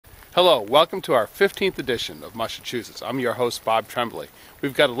Hello, welcome to our 15th edition of Mushachusetts. I'm your host, Bob Tremblay.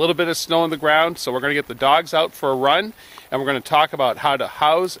 We've got a little bit of snow on the ground, so we're going to get the dogs out for a run, and we're going to talk about how to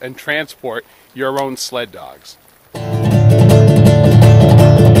house and transport your own sled dogs.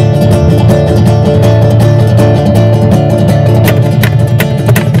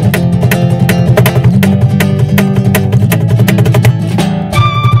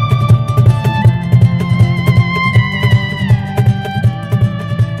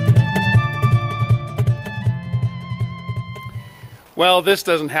 Well, this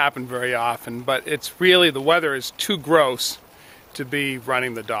doesn't happen very often, but it's really, the weather is too gross to be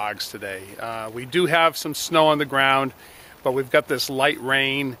running the dogs today. We do have some snow on the ground, but we've got this light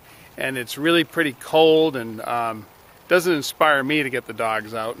rain, and it's really pretty cold, and doesn't inspire me to get the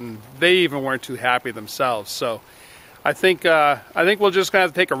dogs out, and they even weren't too happy themselves. So I think we're just going to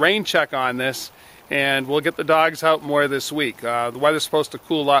have to take a rain check on this, and we'll get the dogs out more this week. The weather's supposed to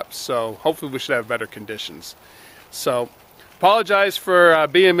cool up, so hopefully we should have better conditions. So apologize for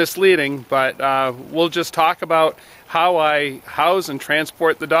being misleading, but we'll just talk about how I house and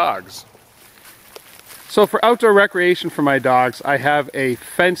transport the dogs. So for outdoor recreation for my dogs, I have a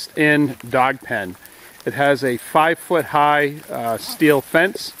fenced-in dog pen. It has a 5-foot high steel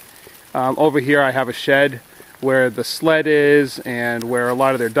fence. Over here I have a shed where the sled is and where a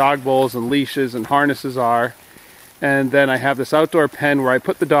lot of their dog bowls and leashes and harnesses are. And then I have this outdoor pen where I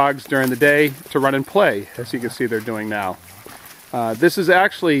put the dogs during the day to run and play, as you can see they're doing now. This is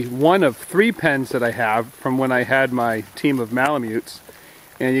actually one of 3 pens that I have from when I had my team of Malamutes,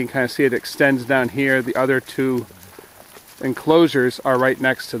 and you can kind of see it extends down here. The other 2 enclosures are right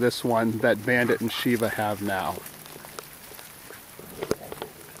next to this one that Bandit and Shiva have now.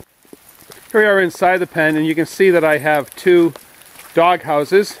 Here we are inside the pen, and you can see that I have 2 dog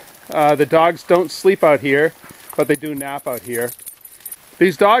houses. The dogs don't sleep out here, but they do nap out here.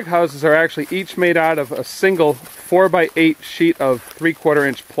 These dog houses are actually each made out of a single 4x8 sheet of 3/4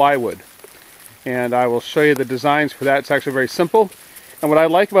 inch plywood. And I will show you the designs for that. It's actually very simple. And what I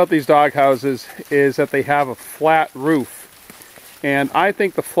like about these dog houses is that they have a flat roof. And I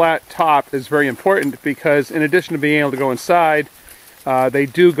think the flat top is very important because in addition to being able to go inside, they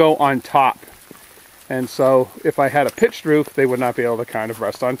do go on top. And so if I had a pitched roof, they would not be able to kind of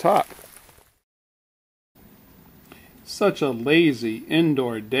rest on top. Such a lazy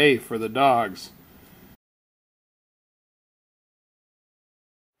indoor day for the dogs.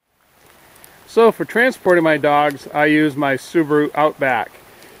 So for transporting my dogs, I use my Subaru Outback.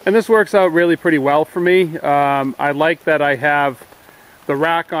 And this works out really pretty well for me. I like that I have the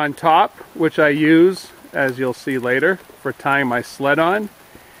rack on top, which I use, as you'll see later, for tying my sled on.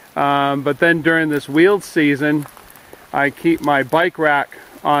 But then during this wheeled season, I keep my bike rack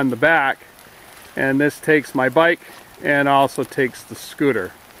on the back, and this takes my bike and also takes the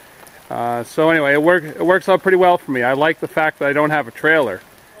scooter. So anyway, it works out pretty well for me. I like the fact that I don't have a trailer.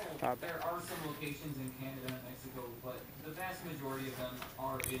 There are some locations in Canada and Mexico, but the vast majority of them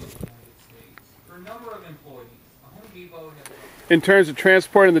are in the United States. For a number of employees, Home Depot has... In terms of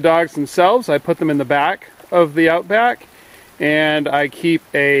transporting the dogs themselves, I put them in the back of the Outback, and I keep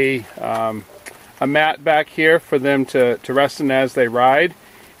a mat back here for them to rest in as they ride.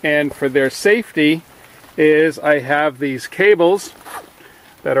 And for their safety is I have these cables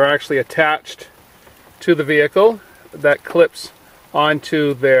that are actually attached to the vehicle that clips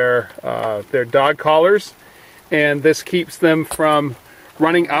onto their dog collars, and this keeps them from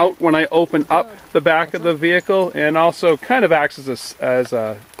running out when I open up the back of the vehicle, and also kind of acts as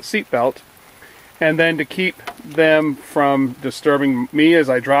a seat belt. And then to keep them from disturbing me as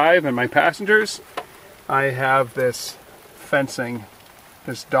I drive and my passengers, I have this fencing,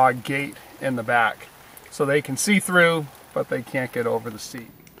 this dog gate in the back, so they can see through, but they can't get over the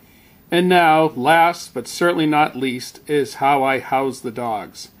seat. And now, last but certainly not least, is how I house the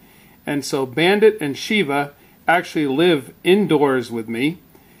dogs. And so Bandit and Shiva actually live indoors with me.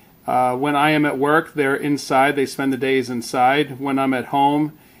 When I am at work, they're inside. They spend the days inside. When I'm at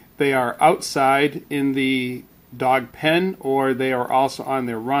home, they are outside in the dog pen, or they are also on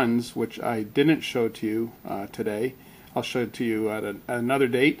their runs, which I didn't show to you today. I'll show it to you at another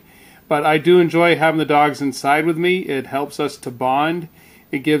date. But I do enjoy having the dogs inside with me. It helps us to bond.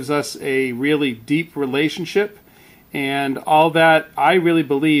 It gives us a really deep relationship. And all that, I really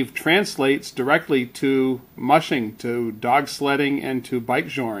believe, translates directly to mushing, to dog sledding, and to bike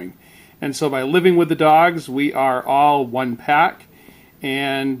joring. And so by living with the dogs, we are all one pack,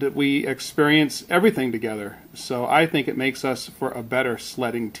 and we experience everything together. So I think it makes us for a better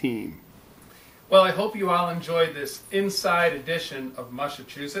sledding team. Well, I hope you all enjoyed this inside edition of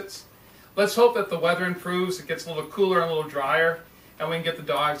Mushachusetts. Let's hope that the weather improves, it gets a little cooler and a little drier, and we can get the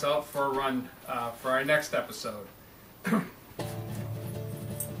dogs out for a run for our next episode.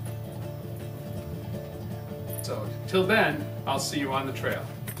 So till then, I'll see you on the trail.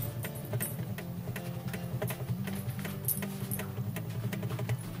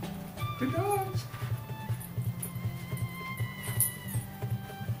 Good dog.